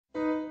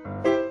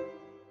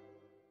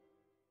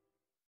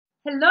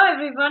Hello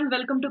everyone,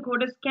 welcome to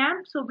Coders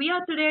Camp. So we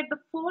are today at the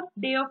fourth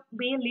day of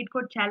Bay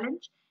LeetCode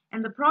challenge,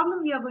 and the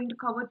problem we are going to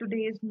cover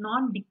today is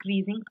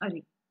non-decreasing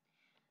array.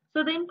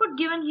 So the input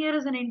given here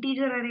is an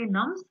integer array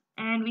nums,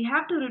 and we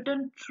have to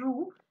return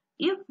true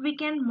if we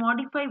can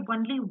modify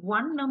only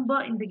one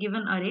number in the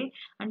given array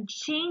and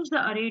change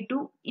the array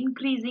to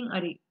increasing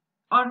array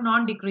or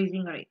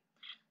non-decreasing array.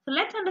 So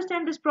let's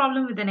understand this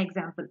problem with an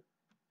example.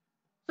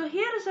 So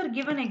here is our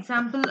given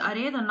example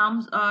array. The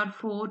nums are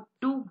 4,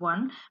 2,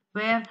 1,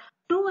 where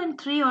 2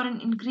 and 3 are in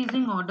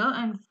increasing order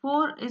and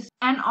 4 is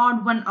an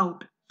odd one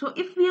out. So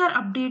if we are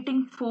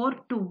updating 4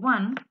 to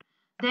 1,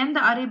 then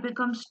the array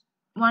becomes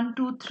 1,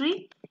 2,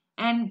 3,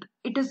 and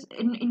it is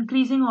in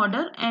increasing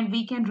order, and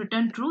we can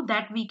return true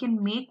that we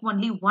can make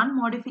only one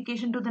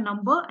modification to the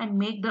number and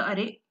make the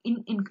array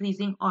in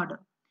increasing order.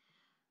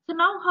 So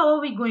now how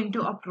are we going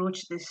to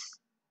approach this?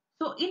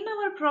 So in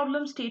our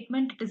problem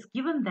statement, it is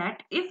given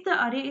that if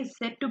the array is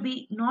said to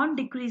be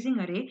non-decreasing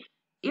array,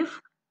 if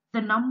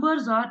the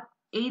numbers are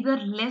either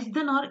less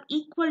than or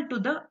equal to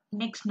the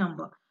next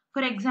number.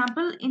 For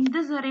example, in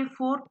this array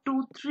 4,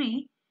 2,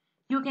 3,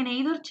 you can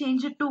either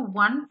change it to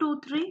 1,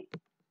 2, 3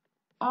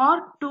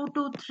 or 2,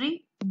 2,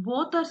 3.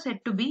 Both are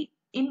said to be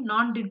in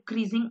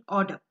non-decreasing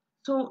order.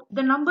 So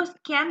the numbers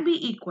can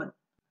be equal.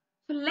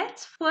 So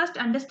let's first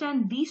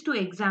understand these two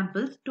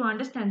examples to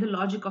understand the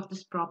logic of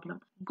this problem.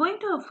 Going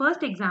to our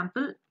first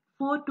example,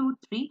 4, 2,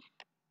 3,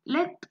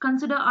 let's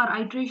consider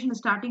our iteration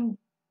starting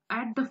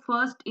at the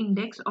first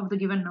index of the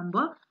given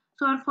number.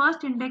 So our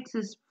first index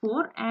is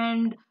 4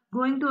 and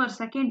going to our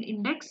second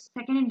index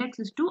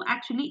is 2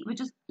 actually,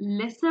 which is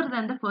lesser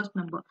than the first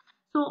number.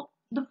 So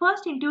the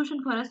first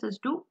intuition for us is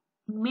to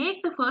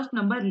make the first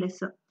number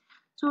lesser.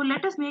 So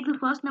let us make the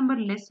first number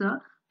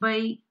lesser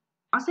by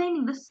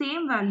assigning the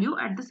same value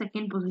at the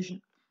second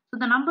position. So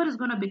the number is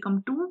going to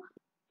become 2,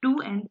 2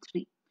 and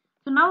 3.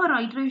 So now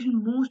our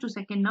iteration moves to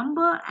second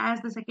number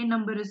as the second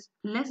number is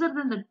lesser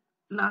than the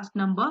last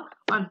number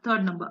or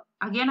third number.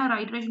 Again our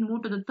iteration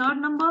moved to the third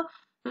number.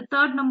 The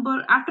third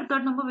number, after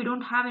third number we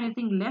don't have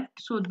anything left.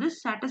 So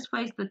this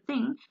satisfies the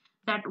thing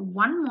that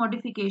one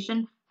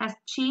modification has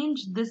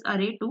changed this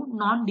array to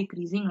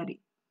non-decreasing array.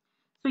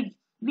 So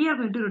we are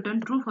going to return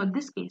true for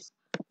this case.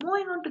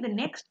 Moving on to the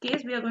next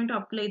case, we are going to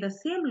apply the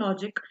same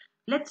logic.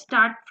 Let's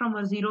start from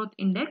a 0th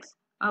index.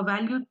 Our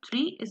value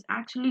 3 is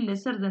actually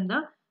lesser than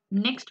the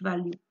next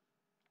value.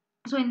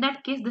 So in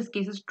that case, this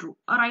case is true.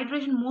 Our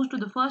iteration moves to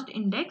the first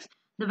index.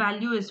 The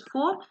value is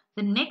 4.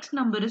 The next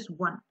number is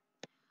 1.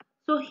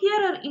 So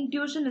here our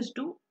intuition is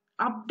to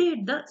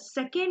update the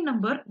second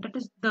number, that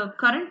is the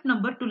current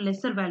number, to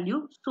lesser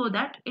value so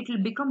that it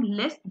will become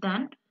less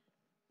than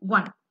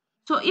 1.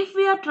 So if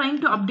we are trying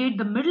to update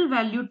the middle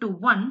value to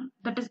 1,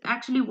 that is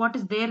actually what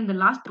is there in the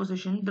last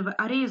position, the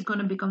array is going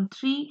to become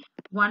 3,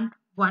 1,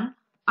 1.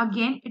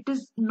 Again, it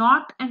is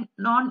not a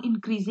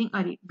non-increasing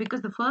array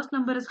because the first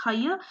number is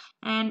higher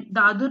and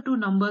the other two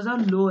numbers are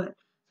lower.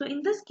 So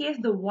in this case,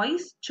 the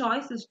wise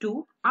choice is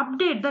to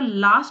update the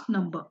last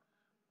number.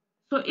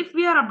 So if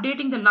we are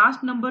updating the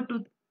last number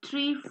to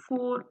 3,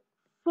 4,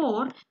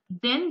 4,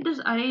 then this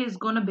array is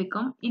going to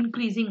become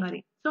increasing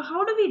array. So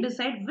how do we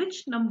decide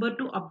which number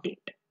to update?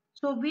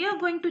 So we are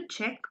going to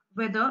check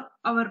whether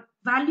our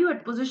value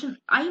at position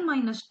I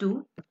minus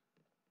 2,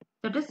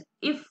 that is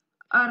if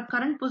our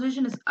current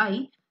position is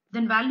I,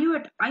 then value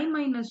at I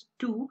minus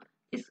 2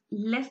 is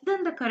less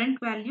than the current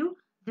value,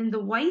 then the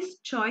wise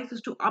choice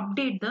is to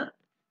update the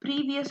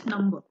previous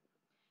number.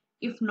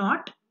 If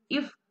not,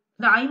 if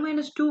the I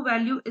minus 2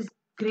 value is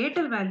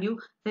greater value,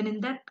 then in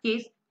that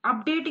case,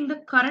 updating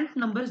the current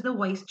number is the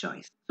wise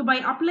choice. So by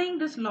applying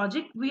this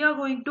logic, we are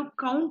going to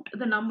count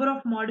the number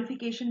of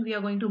modification we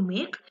are going to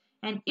make.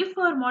 And if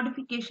our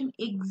modification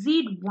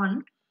exceed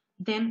 1,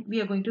 then we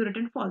are going to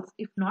return false.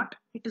 If not,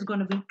 it is going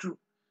to be true.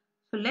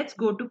 So let's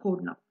go to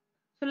code now.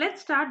 So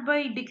let's start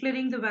by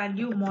declaring the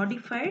value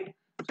modified.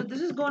 So this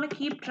is going to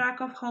keep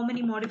track of how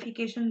many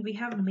modifications we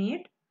have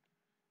made.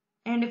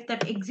 And if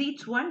that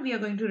exceeds 1, we are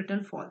going to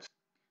return false.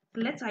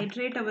 So let's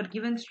iterate our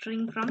given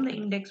string from the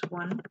index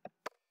 1.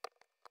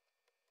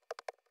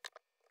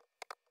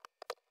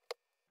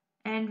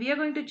 And we are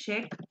going to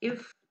check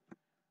if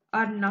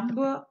our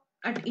number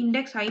at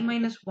index I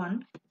minus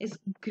 1 is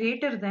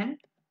greater than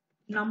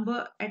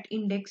number at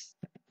index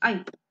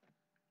I.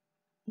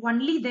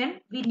 Only then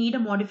we need a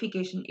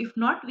modification. If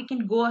not, we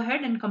can go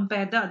ahead and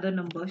compare the other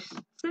numbers.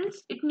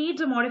 Since it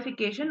needs a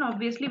modification,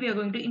 obviously we are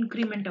going to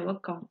increment our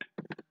count.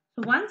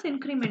 So once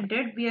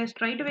incremented, we are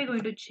straight away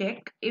going to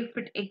check if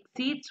it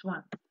exceeds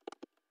 1.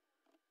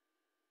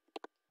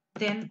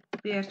 Then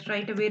we are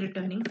straight away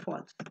returning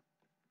false.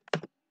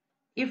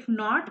 If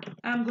not,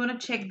 I'm going to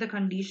check the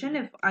condition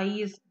if I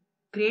is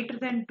greater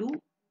than 2,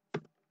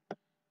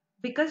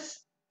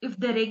 because if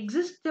there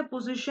exists a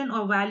position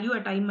or value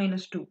at I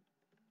minus 2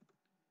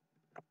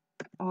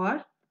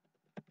 or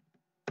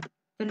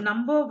the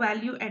number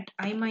value at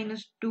I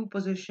minus 2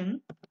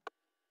 position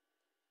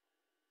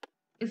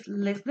is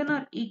less than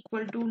or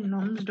equal to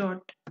nums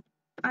dot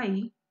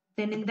I,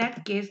 then in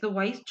that case the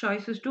wise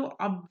choice is to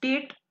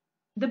update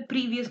the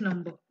previous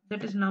number,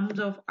 that is nums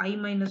of I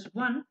minus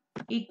 1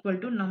 equal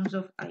to nums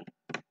of I.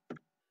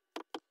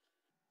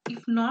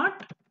 If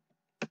not,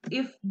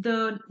 if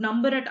the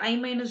number at I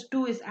minus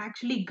 2 is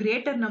actually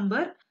greater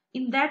number,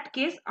 in that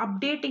case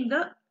updating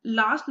the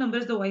last number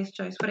is the wise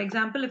choice. For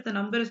example, if the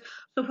number is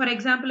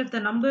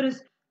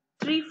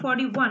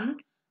 341,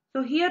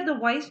 so here the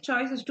wise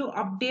choice is to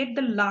update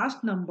the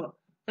last number,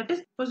 that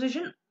is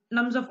position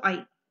nums of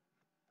I.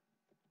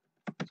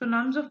 So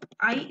nums of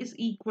I is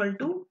equal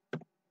to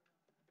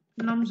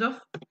nums of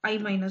I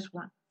minus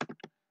 1.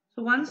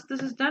 So once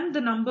this is done,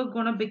 the number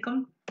gonna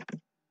become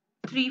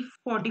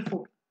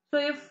 344. So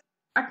if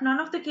at none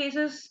of the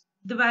cases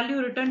the value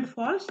returned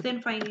false,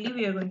 then finally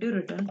we are going to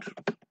return true.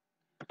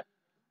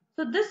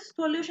 So this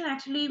solution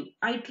actually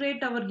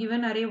iterate our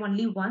given array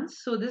only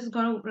once. So this is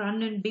going to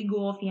run in big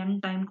O of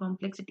n time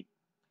complexity.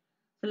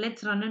 So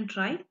let's run and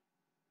try.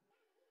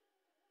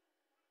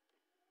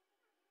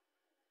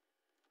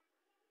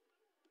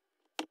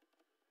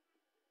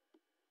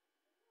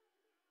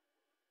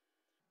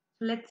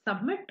 So let's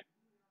submit.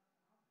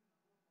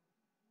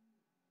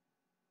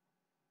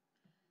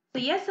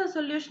 So yes, our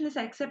solution is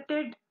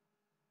accepted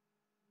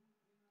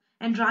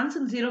and runs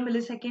in 0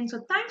 milliseconds.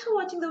 So thanks for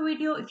watching the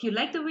video. If you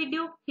like the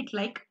video, hit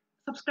like,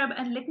 subscribe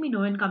and let me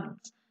know in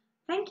comments.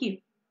 Thank you.